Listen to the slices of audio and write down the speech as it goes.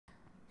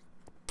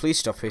Please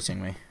stop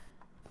hitting me.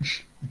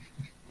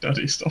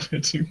 Daddy, stop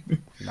hitting me.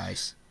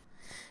 Nice.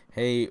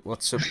 Hey,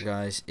 what's up,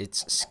 guys?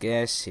 It's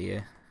Scarce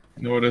here.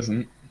 No, it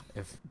isn't.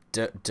 Of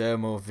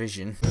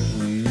DermoVision.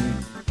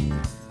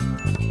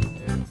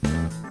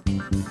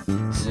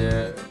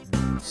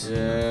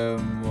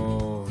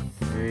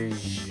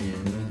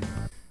 DermoVision.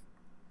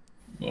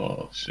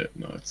 Oh shit!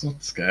 No, it's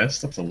not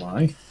Scarce. That's a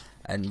lie.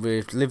 And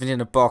we're living in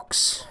a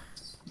box.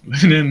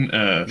 Living in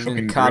a Living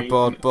in fucking a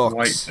cardboard green, box.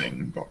 white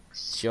thing box.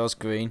 It's yours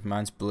green,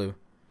 mine's blue.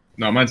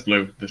 No, mine's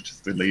blue. There's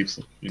just the leaves.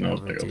 You know,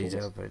 like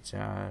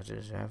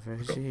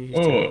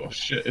oh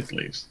shit! It's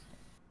leaves.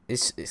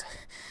 It's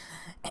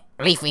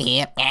leave me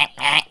here.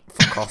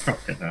 Fuck off.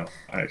 Okay, now,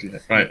 actually,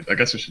 right. I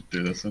guess we should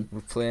do this then. We're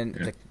playing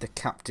the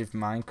captive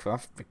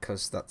Minecraft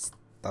because that's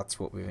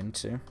what we're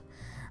into.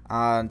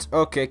 And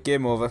okay,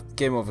 game over,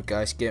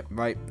 guys.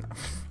 Right.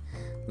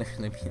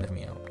 let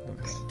me out.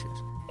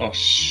 Oh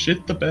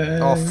shit! The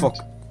bed. Oh fuck.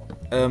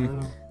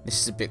 This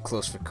is a bit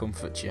close for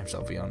comfort, James.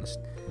 I'll be honest.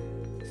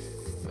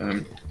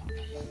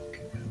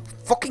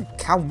 Fucking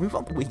cow, move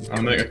on the way.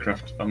 I'll make a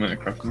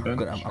crafting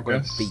bench. I'm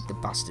gonna beat the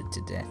bastard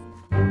to death.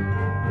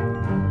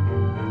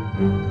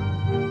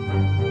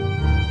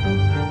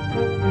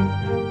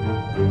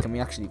 Can we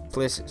actually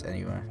place it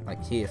anywhere?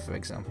 Like here, for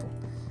example.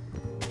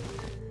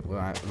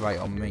 Right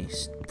on me.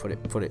 Put it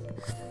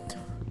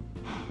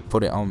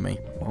on me.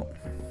 What?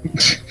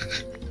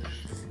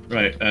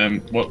 Right.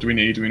 What do we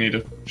need? Do we need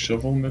a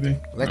shovel, maybe?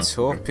 Let's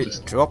hope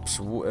it drops.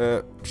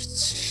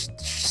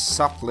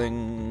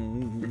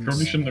 Sapling. We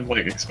probably shouldn't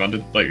have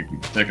expanded,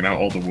 taken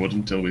out all the wood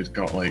until we've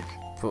got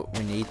But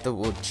we need the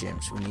wood,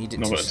 James. We need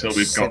it. No, to but until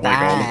we've got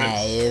all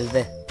of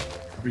it.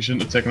 We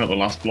shouldn't have taken out the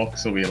last block,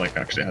 so we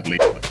actually had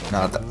leaves.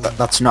 No,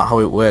 that's not how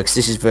it works.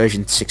 This is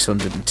version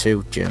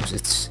 602, James.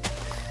 It's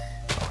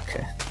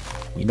okay.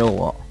 You know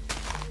what?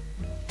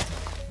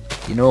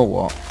 Have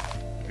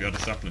you had a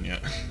sapling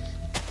yet?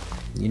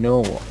 You know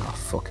what? Oh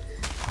fuck!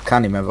 I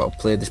can't remember how to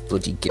play this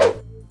bloody game.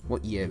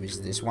 What year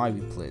is this? Why are we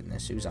playing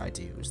this? Whose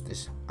idea was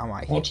this? Am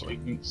I? What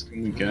achievements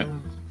can we get?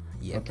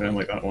 Yeah. Okay, I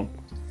like that one.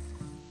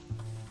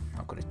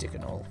 I'm gonna dig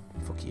an hole.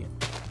 Fuck you.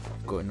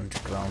 Going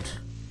underground.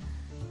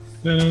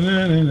 Going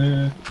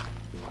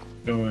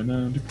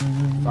underground.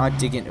 If I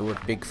dig into a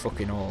big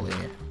fucking hole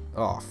here.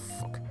 Oh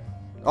fuck.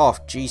 Oh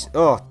jeez.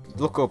 Oh,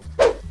 look up.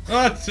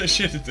 Oh, it's a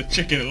shit! It's a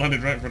chicken. It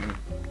landed right in front of me.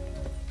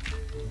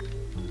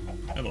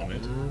 Hello,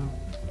 mate.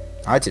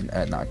 I didn't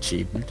earn that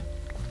achievement.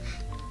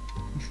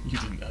 You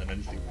didn't earn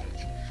anything,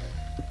 bitch.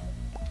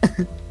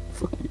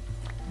 Fuck you.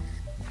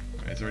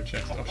 Right, is there a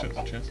chest? Oh shit,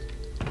 there's a chest.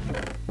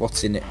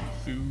 What's in it?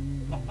 Food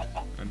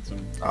and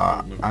some.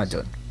 I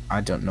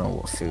don't know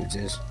what food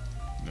is.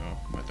 No,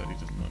 my daddy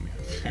doesn't let me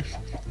have food.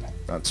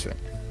 That's right.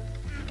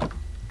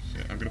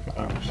 Shit, I'm gonna put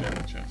all the shit in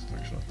the chest,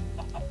 actually.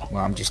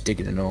 Well, I'm just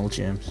digging an hole,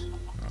 James.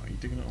 Oh, you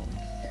digging it all?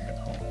 Fucking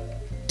hole.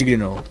 Digging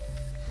an hole.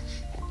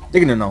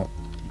 Digging an hole.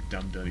 You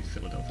damn dirty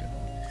Philadelphia.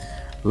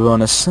 We're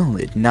on a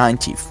solid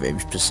 90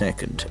 frames per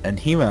second, and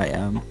here I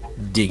am,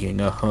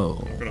 digging a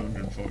hole. I've got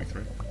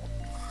 143.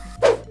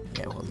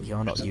 Yeah, well,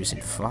 you're not using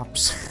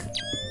fraps.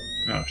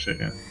 Oh shit,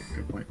 yeah.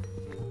 Good point.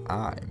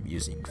 I'm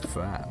using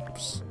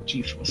fraps.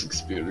 GeForce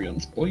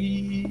experience, boy!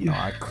 No,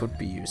 I could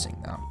be using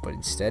that, but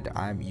instead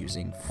I'm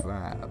using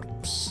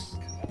fraps.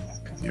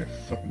 Cause you're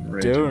fucking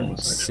raging. Don't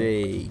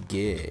say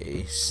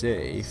gay,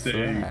 say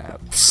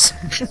fraps.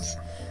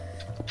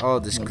 Oh,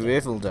 there's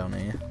gravel down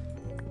here.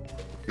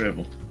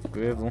 Gravel.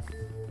 Gravel.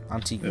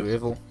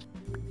 Anti-gravel.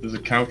 There's a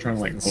cow trying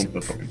to bump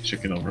a fucking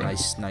chicken over it.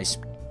 Nice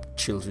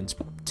children's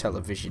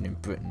television in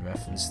Britain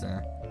reference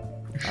there.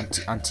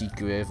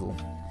 Anti-gravel.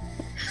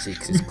 See,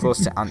 because it's close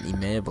to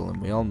Anti-Mabel, and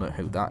we all know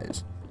who that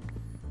is.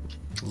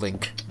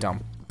 Link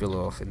down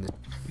below in the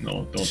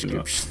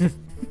description.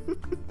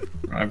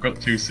 Right, I've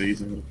got 2 seeds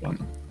I'm gonna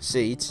plant.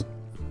 Seeds?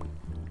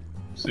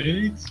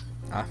 Seeds?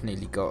 I've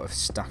nearly got a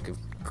stack of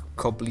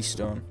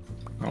cobblestone.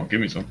 Oh,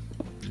 give me some.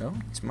 No,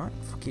 it's mine.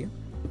 Fuck you.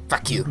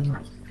 Fuck you! Can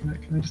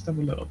I just have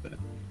a little bit?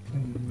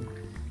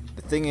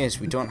 The thing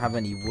is, we don't have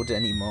any wood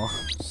anymore,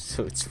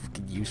 so it's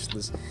fucking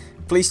useless.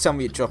 Please tell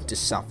me it dropped a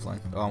sapling.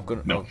 Oh, I'm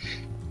gonna. No.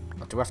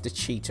 Oh, do I have to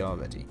cheat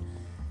already?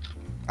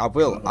 I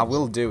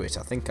will do it.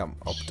 I think I'm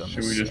up on this.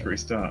 Should we just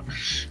restart?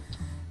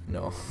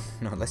 No,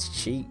 let's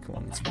cheat. Come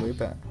on, it's way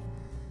better.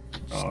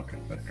 Oh, okay,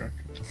 better crack.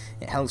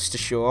 It helps to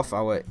show off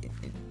our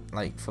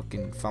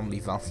fucking family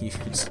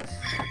values.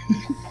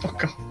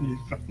 Fuck off, you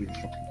fucking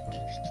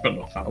got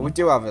no family. We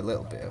do have a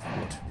little bit of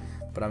wood,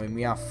 but I mean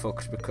we are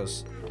fucked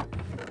because.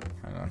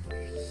 Hang on.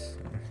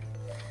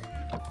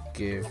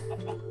 Give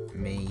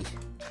me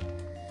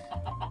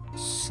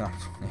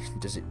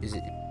sapling. Is it?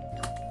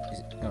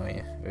 Oh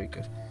yeah, very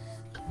good.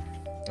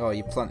 Oh,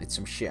 you planted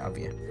some shit, have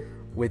you?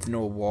 With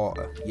no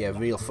water. Yeah,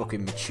 real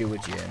fucking mature,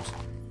 James.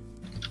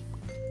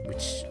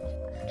 Which,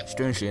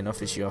 strangely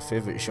enough, is your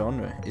favourite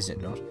genre, is it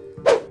not?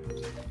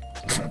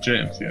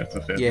 James, yeah, it's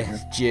a favourite. Yeah,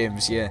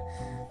 James, yeah.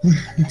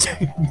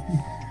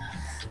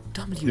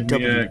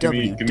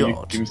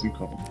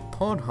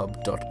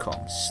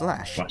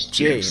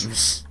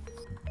 www.pornhub.com/James.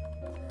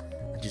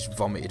 I just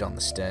vomited on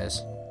the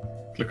stairs.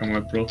 Click on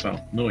my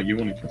profile. No, you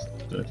only post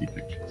dirty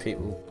pictures.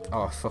 People.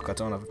 Oh fuck! I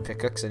don't have a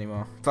pickaxe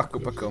anymore. Back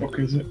up, I come. What the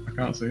fuck is it? I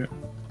can't see it.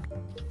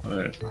 Oh,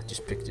 there it is. I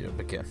just picked it up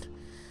again.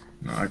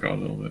 No, I got a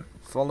little bit.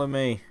 Follow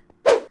me.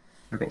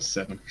 I got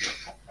 7.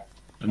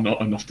 And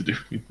not enough to do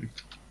anything.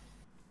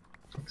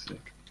 Fuck's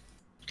sake.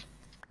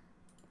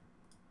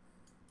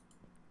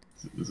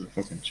 There's a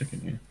fucking chicken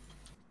here.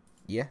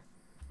 Yeah.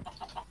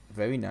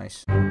 Very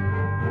nice.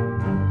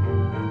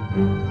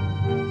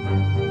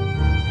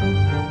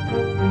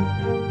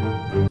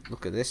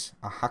 Look at this.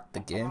 I hacked the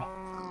game.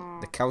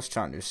 The cow's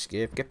trying to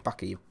escape. Get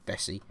back here, you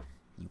Bessie.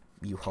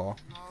 You whore.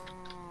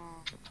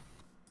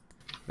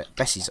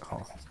 Bessie's a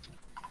whore.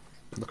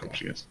 Look at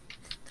she is.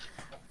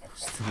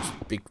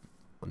 Big.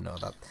 Oh, no,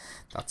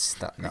 that's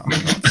that. No,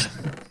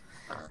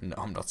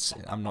 I'm not.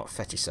 I'm not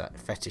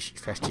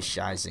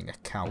fetishizing a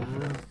cow.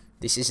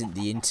 This isn't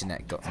the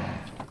internet, got me.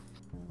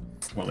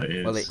 Well, it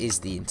is. Well, it is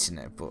the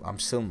internet, but I'm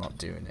still not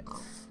doing it.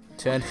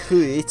 Turn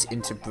wheat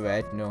into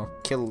bread. No,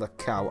 kill the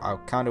cow. I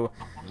kind of.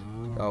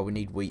 Oh, we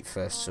need wheat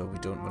first, so we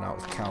don't run out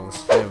of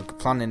cows. Yeah, we're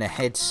planning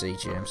ahead, see,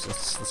 James.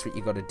 That's what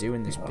you got to do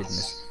in this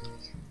business.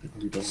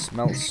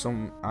 Smelt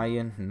some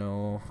iron.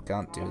 No,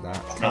 can't do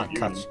that.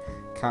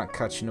 Can't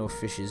catch no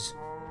fishes.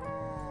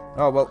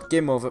 Oh well,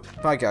 game over.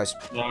 Bye, guys.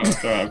 No,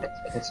 I've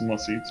got some more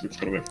seeds. We've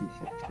got to wait for the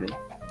fuck to grow.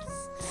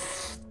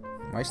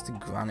 Why's the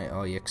granite?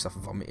 Oh yeah, because I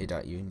vomited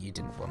at you and you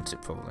didn't want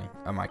it, probably.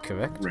 Am I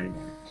correct? Rain.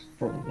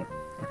 Probably.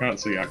 I can't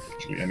see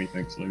actually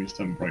anything, so let me just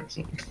turn bright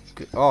up.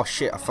 Oh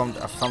shit! I found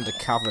a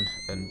cavern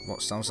and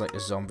what sounds like a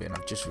zombie, and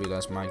I've just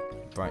realised my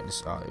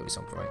brightness. Oh, it was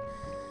on bright.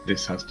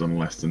 This has done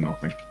less than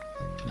nothing.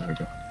 There we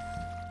go.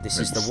 This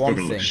is the one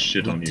thing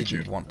we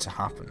didn't want to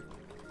happen.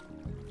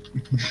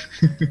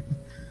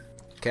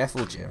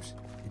 Careful, James.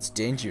 It's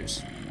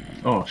dangerous.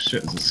 Oh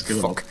shit! There's a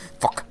skill.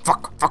 Fuck!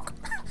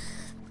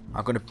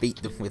 I'm gonna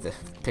beat them with a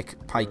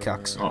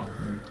pickaxe. Oh,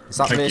 is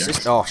that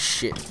racist? Oh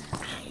shit!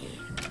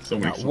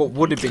 What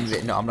would have been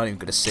written? No, I'm not even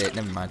gonna say it.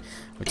 Never mind.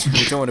 We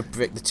don't want to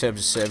break the terms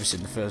of service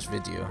in the first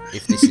video.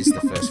 If this is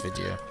the first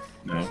video.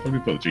 No,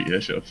 probably put the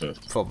GTA shit up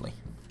first. Probably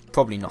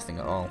nothing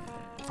at all.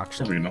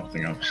 Actually. Probably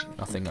nothing actually.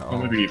 Nothing at all.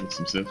 Or maybe even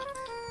some stuff.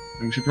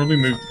 And we should probably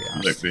move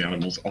like the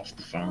animals off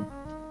the farm.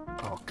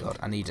 Oh god,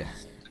 I need a.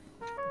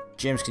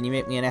 James, can you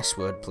make me an S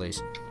word,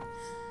 please?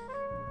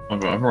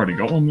 I've already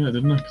got one there,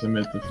 didn't I? Because I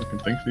made the fucking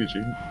thing for the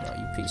achievement. Oh,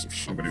 you piece of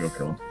shit. I'm gonna go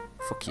kill him.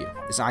 Fuck you.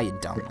 There's iron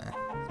down there.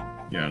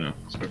 Yeah, I know.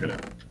 Let's go get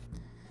it.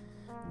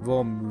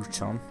 Raw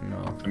mouton?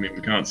 No. I mean,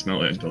 we can't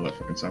smelt it until that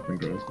fucking sapling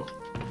grows, but...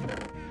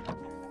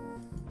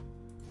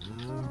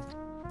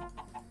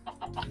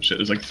 Shit,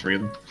 there's like 3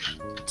 of them.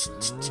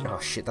 Oh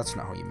shit, that's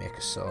not how you make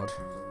a sword.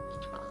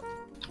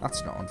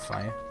 That's not on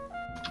fire.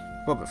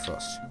 Robert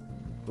Frost.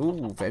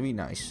 Ooh, very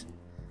nice.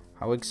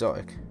 How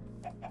exotic.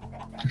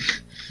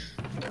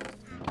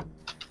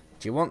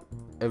 Do you want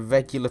a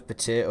regular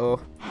potato,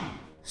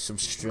 some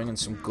string and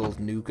some gold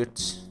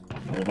nougats?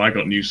 Well, have I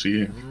got news for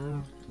you?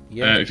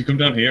 Yeah. If you come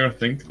down here, I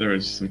think there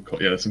is some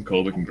there's some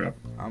coal we can grab.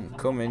 I'm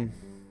coming.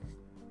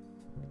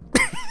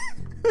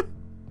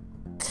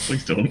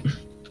 Please don't.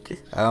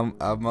 I'm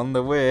on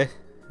the way.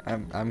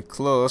 I'm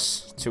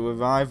close to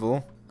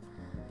arrival.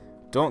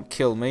 Don't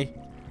kill me.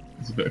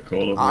 There's a bit of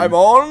coal over I'm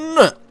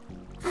on!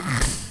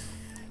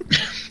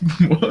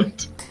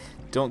 What?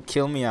 Don't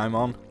kill me, I'm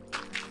on.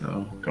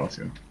 Oh, of course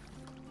you are.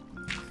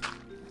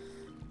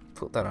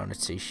 Put that on a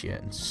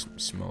t-shirt and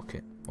smoke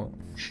it. Oh.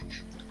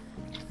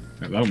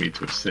 Allow me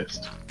to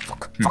assist.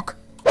 Fuck.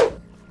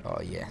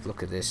 Oh yeah,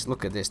 look at this.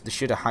 They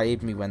should have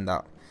hired me when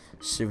that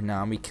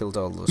tsunami killed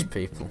all those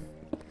people.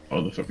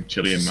 Oh, the fucking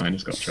Chilean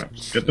miners got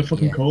trapped. Get the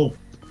fucking coal.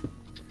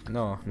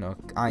 No,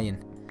 iron.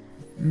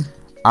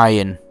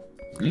 Iron.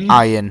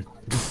 Iron.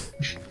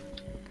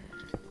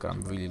 God,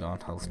 I'm really low on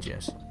health,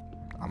 Jess.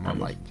 I'm on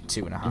like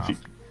 2.5.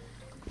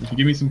 If you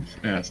give me some...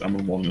 Yes, I'm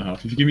on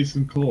 1.5. If you give me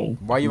some coal...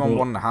 Why are you on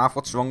 1.5?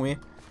 What's wrong with you?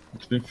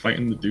 I've been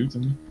fighting the dudes,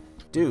 haven't I?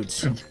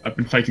 Dudes? I've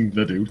been fighting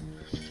the dude.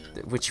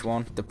 Which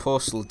one? The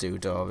postal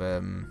dude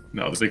or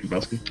No, the big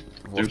Lebowski.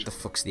 What the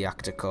fuck's the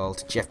actor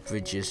called? Jeff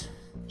Bridges.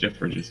 Jeff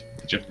Bridges.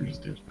 Jeff Bridges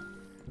dude.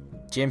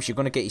 James, you're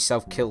gonna get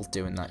yourself killed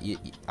doing that.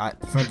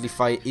 Friendly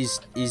fire is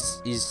you're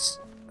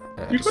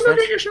gonna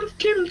get yourself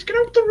killed. Get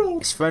out the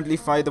road. Is friendly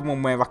fire the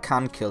one where I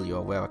can kill you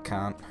or where I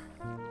can't?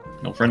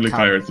 No, friendly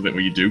fire is the bit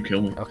where you do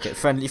kill me. Okay,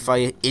 friendly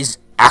fire is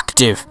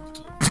active.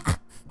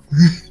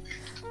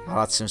 I'll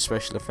add some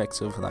special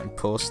effects over that in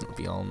post and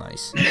it'll be all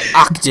nice.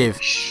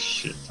 Active!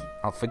 Shit.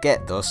 I'll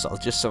forget though, so I'll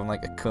just sound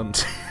like a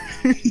cunt.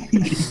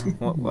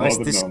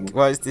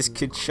 Why is this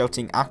kid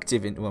shouting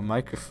active into a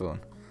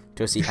microphone?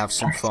 Does he have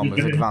some form of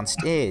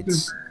advanced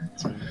AIDS?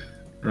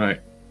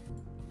 Right.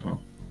 Oh.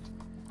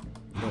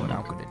 You know what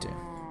I'm gonna do?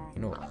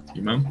 You know what?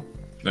 You man?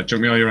 Now chuck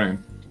me all your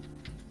iron.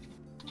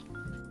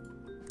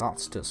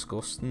 That's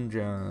disgusting,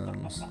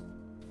 James.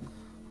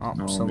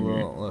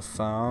 Absolutely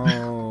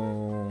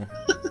foul.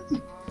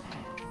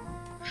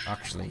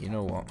 Actually, you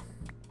know what?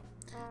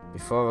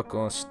 Before I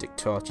go and stick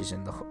torches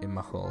in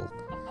my hole.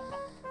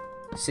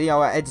 See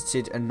how I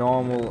edited a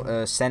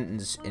normal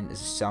sentence into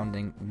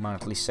sounding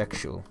mildly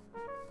sexual?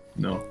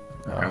 No,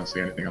 I can't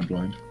see anything. I'm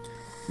blind.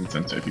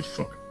 Insensitive, you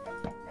fuck.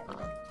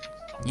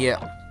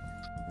 Yeah.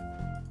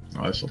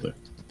 Oh, this'll do.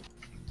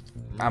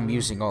 I'm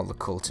using all the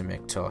coal to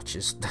make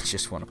torches. I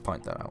just want to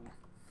point that out.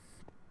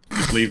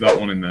 Just leave that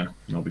one in there,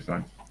 and I'll be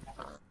fine.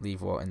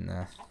 Leave what in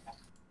there?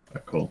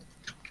 That coal.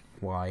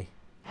 Why?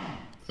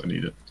 'Cause I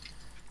need it.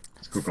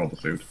 Let's cook all the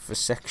food. For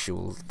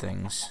sexual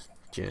things.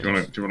 Do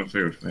you want a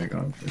food? There you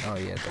go. Oh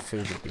yeah, the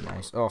food would be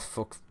nice. Oh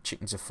fuck,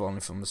 chickens are falling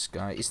from the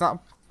sky. Is that a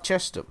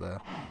chest up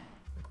there?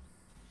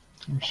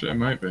 Oh shit, it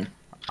might be.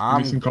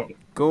 I'm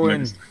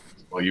going.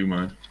 While you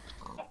mine.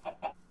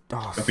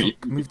 Oh I think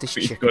fuck, move this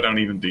you chicken. go down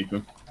even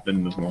deeper,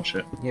 then there's more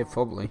shit. Yeah,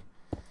 probably.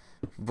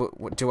 But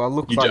what, do I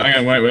look You like?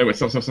 hang on, wait,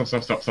 stop.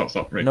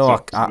 Right, No,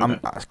 stop,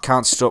 I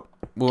can't stop.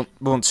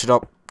 Won't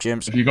stop,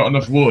 James. Have you got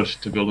enough wood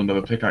to build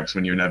another pickaxe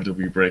when you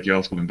inevitably break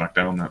yours coming back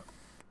down that?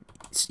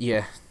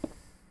 Yeah.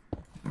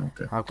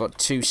 Okay. I've got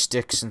 2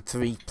 sticks and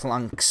 3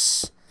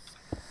 planks.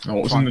 Oh,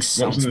 what was in this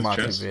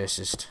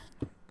Racist.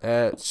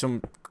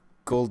 Some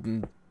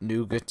golden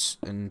nougats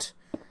and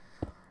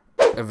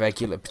a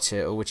regular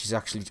potato, which is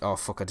actually... Oh,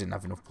 fuck, I didn't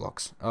have enough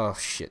blocks. Oh,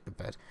 shit, the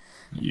bed.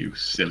 You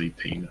silly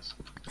penis.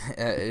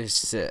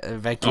 It's a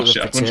regular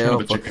shit,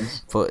 potato,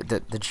 but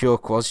the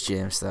joke was,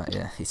 James, that,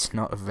 yeah, it's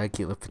not a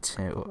regular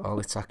potato. Oh,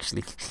 it's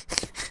actually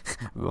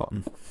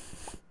rotten.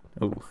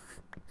 Oh.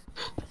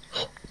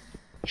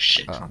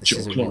 Shit, this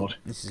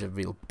is a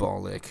real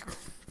ball ache.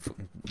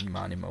 Fucking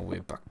mining my way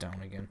back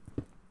down again.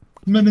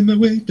 Mining my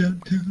way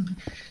downtown.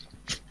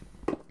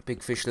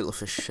 Big fish, little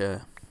fish.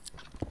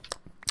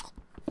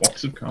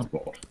 Box of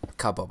cardboard.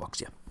 Cardboard box,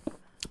 yeah.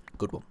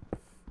 Good one.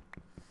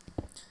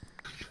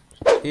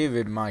 Here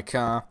in my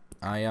car,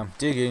 I am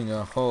digging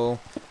a hole.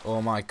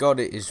 Oh my god,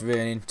 it is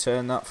raining.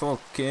 Turn that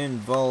fucking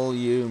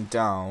volume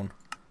down.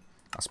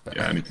 That's better.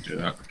 Yeah, I need to do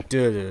that.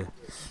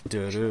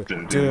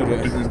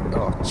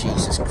 Oh,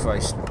 Jesus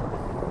Christ.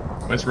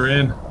 Where's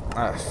rain?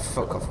 Ah,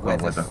 fuck off.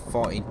 Weather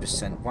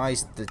 14%. Why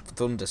is the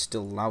thunder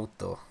still loud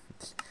though?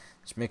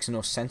 This makes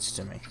no sense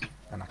to me.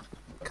 And I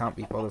can't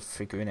be bothered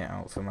figuring it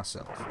out for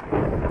myself.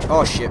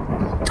 Oh shit.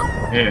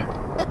 Here,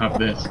 have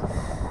this.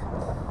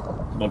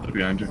 Monster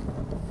behind you.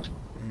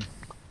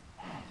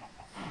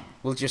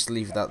 We'll just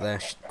leave that there.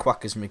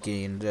 Quackers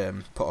McGee and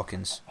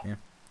Porkins. Yeah.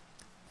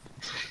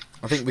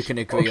 I think we can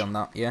agree on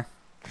that, yeah?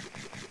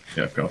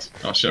 Yeah, of course.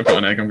 Oh shit, I've got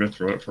an egg. I'm going to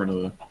throw it for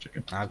another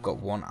chicken. I've got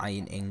 1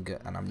 iron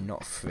ingot and I'm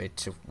not afraid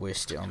to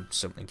waste it on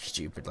something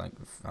stupid like,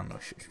 I don't know,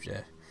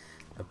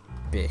 a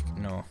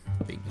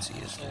bacon's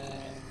ears.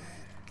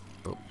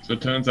 But so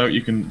it turns out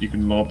you can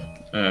lob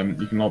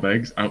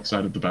eggs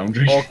outside of the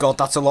boundary. oh god,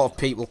 that's a lot of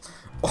people.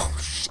 Oh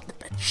shit the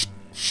bed,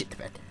 shit the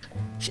bed.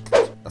 Shit the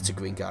bed. That's a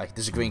green guy.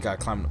 There's a green guy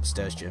climbing up the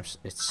stairs, James.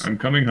 It's I'm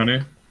coming,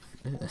 honey.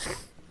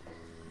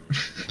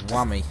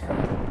 Whammy.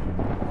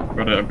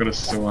 I've got a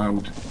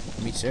sword.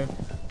 Me too.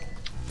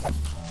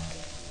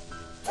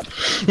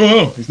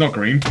 Oh, he's not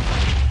green.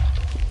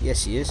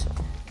 Yes, he is.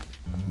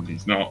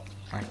 He's not.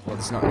 Well,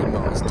 he's not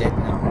anymore. He's dead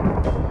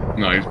now.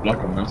 No, he's black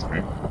on that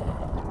screen.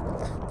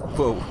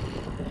 Whoa.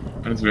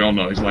 And as we all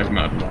know, his life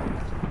mattered.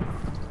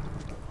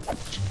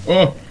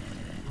 Oh!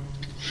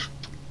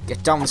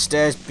 Get down the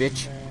stairs,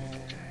 bitch.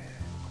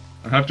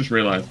 I have just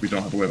realised we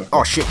don't have a wither.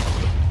 Oh shit.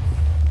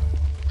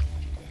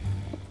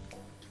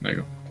 There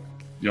you go.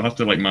 You'll have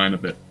to like mine a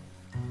bit.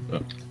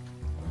 But...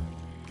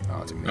 Oh, I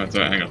didn't mean that's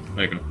alright, hang on.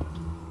 There you go.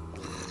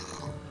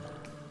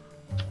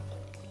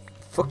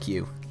 Fuck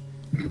you.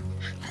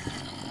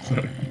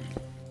 Sorry.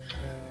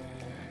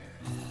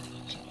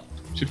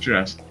 Shift your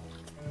ass.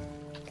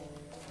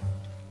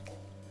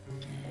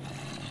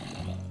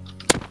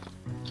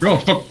 Oh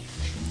fuck!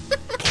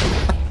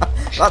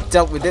 That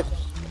dealt with it.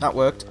 That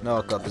worked.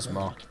 No, god, there's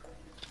more.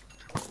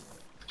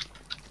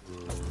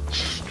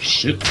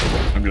 Shit!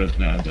 I'm gonna.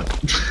 Nah, I'm dead.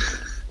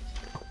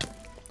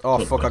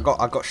 Oh fuck! I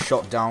got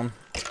shot down.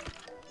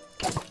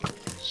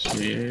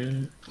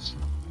 Shit!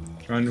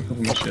 Try and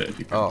recover my shit if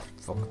you can. Oh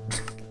fuck!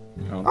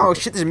 Oh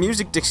shit! There's a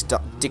music dick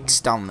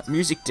down there.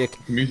 Music dick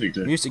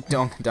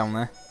down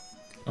there.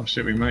 Oh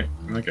shit! We might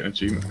get an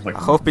achievement. Like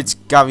I hope it's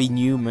Gary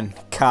Newman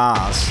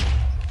cars.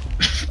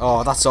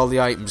 Oh, that's all the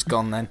items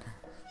gone then.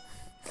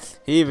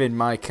 Here in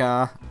my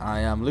car, I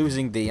am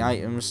losing the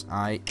items.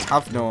 I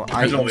have no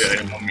items. All the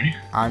items on me.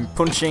 I'm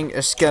punching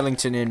a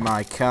skeleton in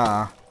my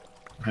car.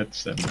 I had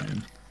 7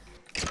 iron.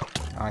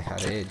 I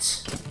had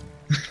AIDS.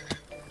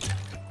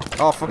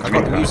 Oh fuck! I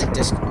got the music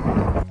disc.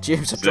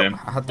 James,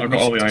 I had the I've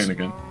got all the disc. iron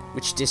again.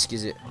 Which disc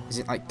is it? Is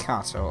it like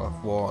Cat or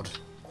Ward?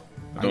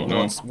 I don't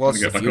know. Ward's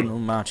the funeral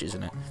march,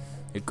 isn't it?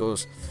 It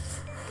goes.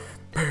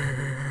 It's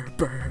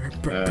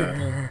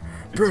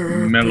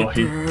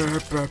Melohy.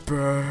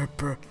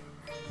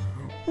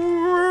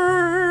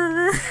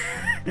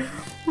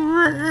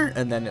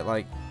 And then it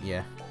like,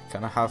 yeah,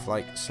 can I have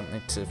like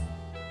something to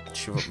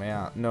shove up my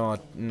ass? No, I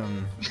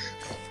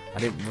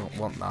didn't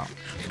want that.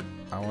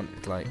 I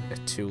wanted like a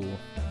tool.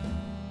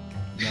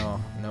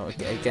 No,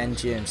 again,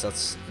 James,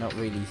 that's not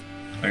really.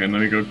 Hang on,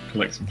 let me go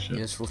collect some shit.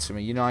 Useful to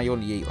me. You know, I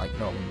only eat like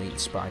normal meat,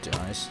 spider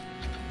eyes.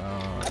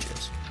 Oh,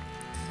 yes.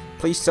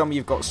 Please tell me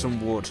you've got some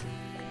wood.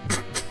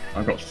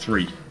 I've got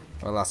 3.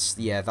 Well, I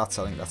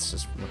think that's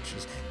as much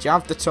as... Do you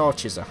have the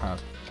torches I had?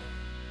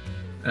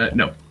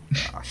 No.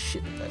 Ah,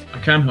 shit, then. I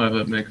can,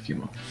 however, make a few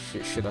more.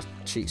 Should I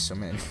cheat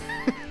some in?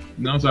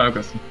 No, sorry, I've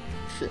got some.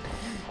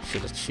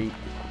 Should I cheat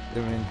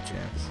them in,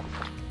 James?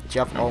 Do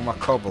you have all my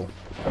cobble?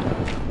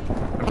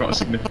 I've got a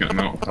significant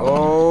amount of cobble.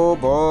 Oh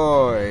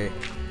boy!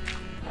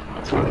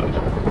 That's bad.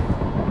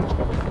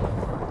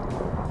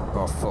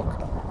 Oh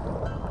fuck.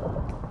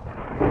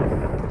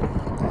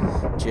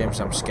 James,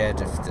 I'm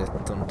scared of the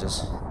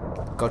thunders.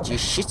 God, you're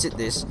shit at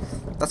this.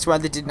 That's why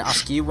they didn't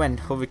ask you when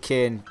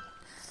Hurricane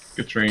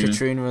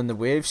Katrina and the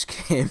waves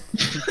came.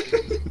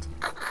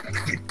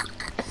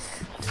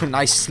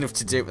 Nice enough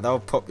to do it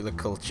without popular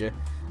culture.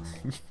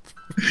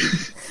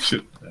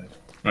 Shit.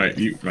 Right,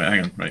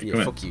 hang on. Right, yeah,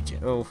 come fuck you,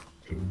 James. Oh,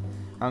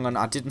 hang on.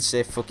 I didn't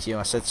say fuck you.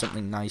 I said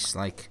something nice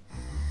like.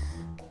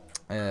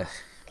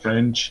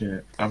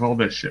 Friendship. I have all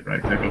this shit,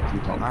 right? Take up to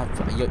the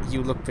top.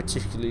 You look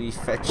particularly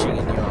fetching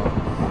in your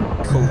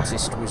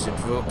cultist wizard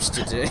robes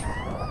today.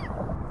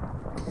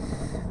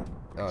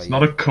 Oh, it's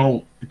not a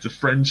cult. It's a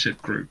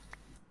friendship group.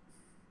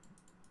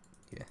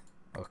 Yeah.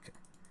 Okay.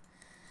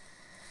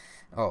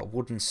 Oh,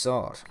 wooden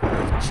sword.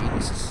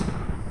 Jesus.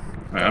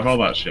 Right, I have all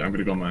that shit. I'm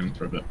gonna go mine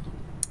for a bit.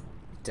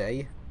 Dare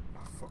you?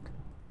 Oh, fuck.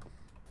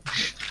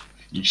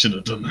 You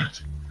shouldn't have done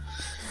that.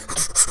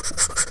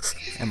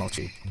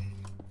 MLG.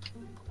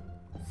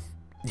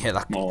 Yeah,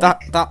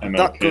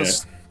 that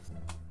goes.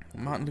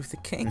 Martin Luther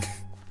King.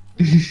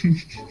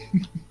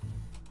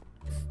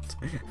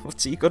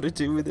 What's he got to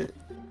do with it?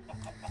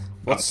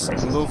 What's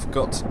love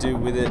got to do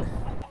with it?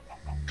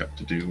 Got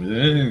to do with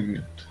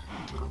it.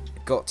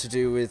 Got to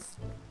do with.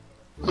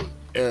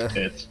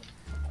 It.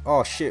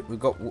 Oh shit, we've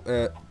got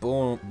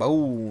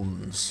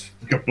bones.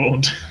 You got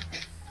boned.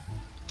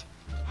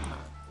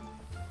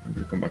 I'm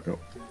gonna come back up.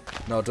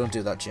 No, don't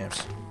do that,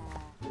 James.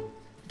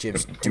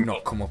 James, do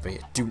not come up here.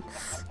 Don't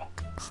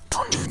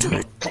you do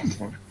it. Come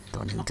on.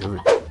 Don't you do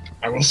it.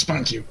 I will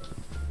spank you.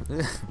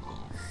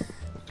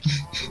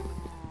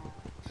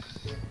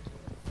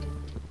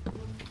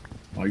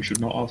 I should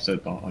not have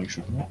said that. I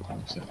should not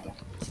have said that.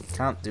 You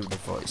can't do the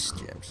voice,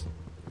 James.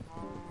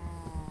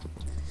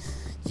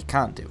 You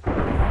can't do it.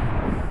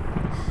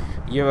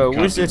 You're a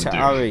wizard,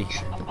 Harry.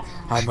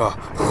 I'm a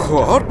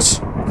what?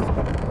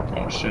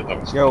 Oh shit,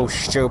 that was... Yo,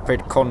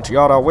 stupid cunt,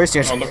 you're a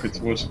wizard. Oh look, it's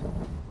wood.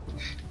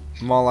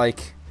 More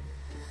like...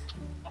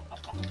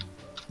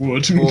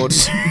 Wood. Wood.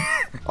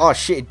 Oh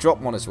shit, it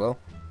dropped one as well.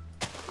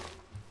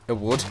 A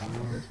wood.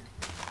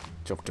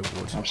 Dropped a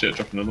wood. Oh shit,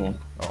 dropped another one.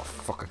 Oh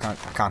fuck, I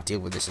can't deal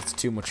with this, it's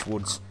too much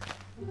woods.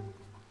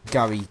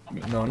 Gary,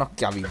 no, not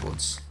Gary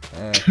Woods.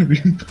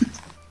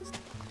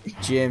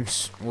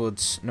 James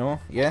Woods, no?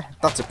 Yeah?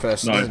 That's a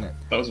person, isn't it?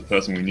 That was a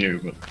person we knew,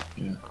 but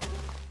yeah.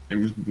 It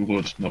was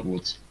wood, not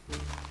woods.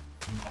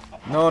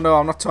 No,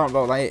 I'm not talking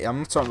about that. I'm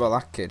not talking about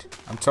that kid.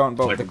 I'm talking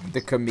about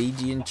the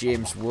comedian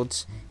James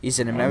Woods. He's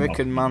an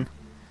American man.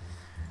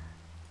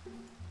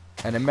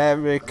 An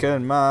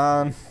American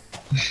man.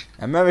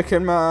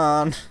 American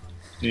man.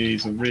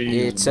 He's a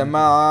real... It's a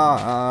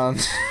man.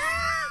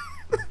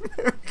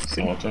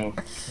 Sort of.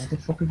 What the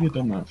fuck have you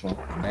done that for?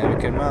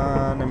 American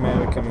man,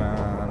 American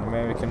man,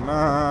 American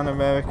man,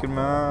 American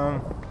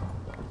man.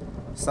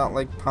 It's not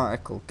like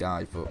Particle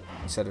Guy, but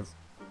instead of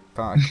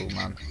Particle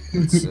Man,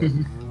 it's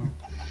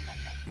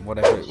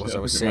whatever it was I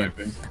was saying.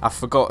 I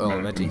forgot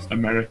already.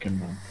 American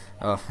man.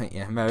 Oh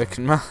yeah,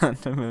 American man,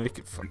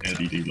 American fuck.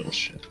 ADD little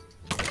shit.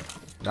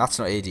 That's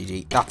not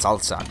ADD. That's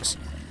Alzheimer's.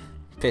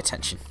 Pay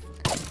attention.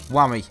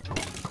 Whammy.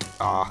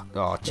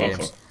 Oh,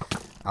 James.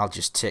 I'll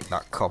just take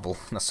that cobble.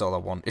 That's all I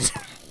wanted.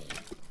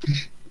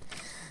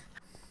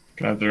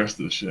 Can I have the rest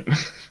of the shit?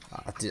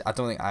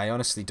 I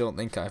honestly don't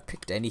think I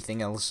picked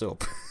anything else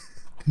up.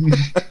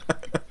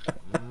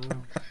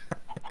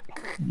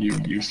 You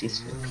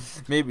useless.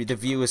 Maybe the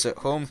viewers at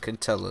home can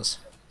tell us.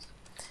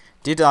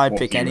 Did I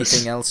pick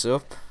anything else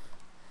up?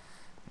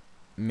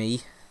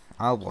 Me?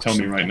 I'll watch. Tell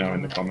me right now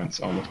in the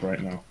comments. I'll look right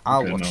now.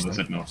 I'll watch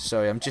them. No.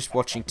 Sorry, I'm just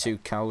watching two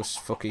cows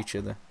fuck each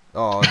other.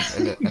 Oh,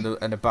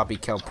 and a baby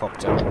cow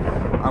popped out.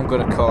 I'm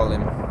gonna call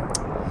him.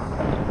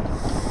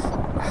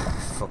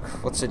 Fuck.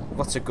 What's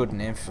a good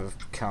name for a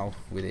cow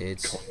with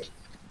AIDS?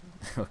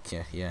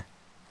 Okay, yeah.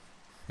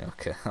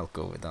 Okay, I'll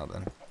go with that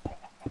then.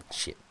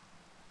 Shit.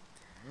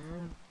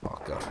 Oh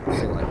god. I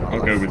feel like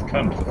I'll go with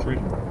cunt for 3.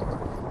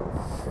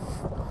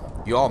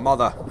 Your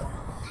mother.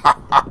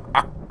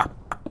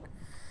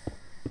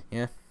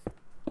 Yeah.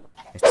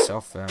 It's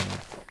off.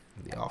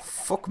 Oh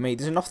fuck me!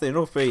 There's nothing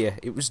up here.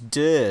 It was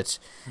dirt.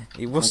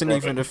 It wasn't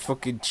even a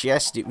fucking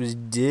chest. It was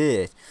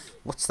dirt.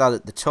 What's that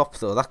at the top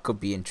though? That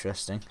could be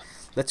interesting.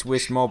 Let's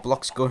waste more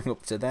blocks going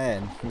up to there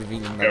and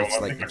revealing that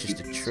it's like just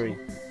a tree.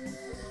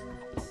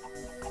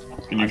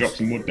 Can you drop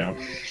some wood down?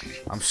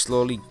 I'm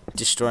slowly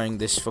destroying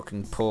this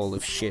fucking pole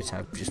of shit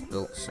I've just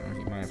built. So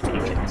you might have to. Can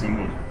you drop some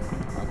wood?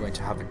 I'm going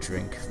to have a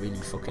drink really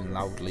fucking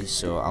loudly.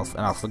 So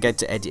I'll forget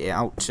to edit it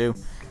out too.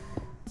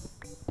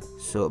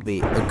 So it'll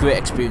be a great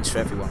experience for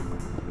everyone.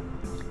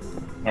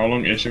 How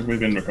long ish have we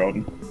been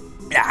recording?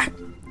 Ah,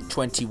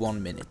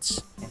 21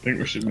 minutes. I think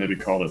we should maybe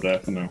call it there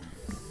for now.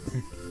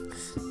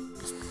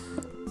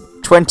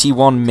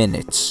 21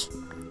 minutes.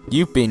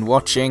 You've been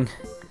watching...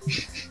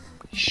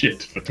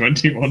 Shit, for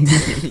 21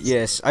 minutes.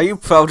 Yes, are you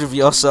proud of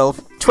yourself?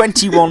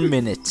 21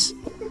 minutes.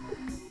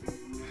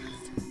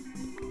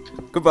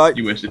 Goodbye.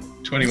 You wasted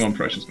 21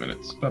 precious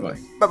minutes. Bye-bye.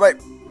 Bye-bye.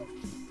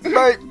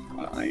 Bye.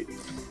 Bye.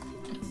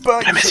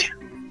 Bye. I miss you.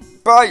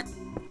 Bye.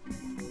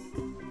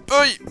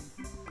 Bye.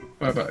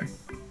 Bye-bye.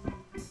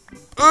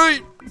 Bye.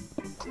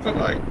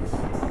 Bye-bye.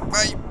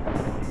 Bye.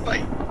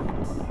 Bye.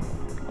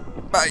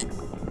 Bye.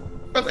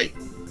 Bye-bye.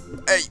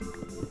 Hey.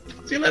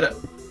 See you later.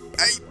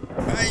 Hey.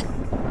 Hey.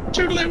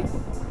 Toodaloo.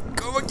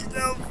 Go on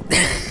yourself.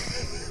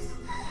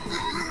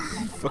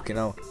 Fucking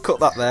hell. Cut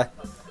that there.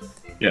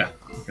 Yeah.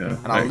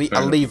 And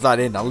I'll leave that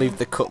in. I'll leave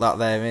the cut that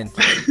there in.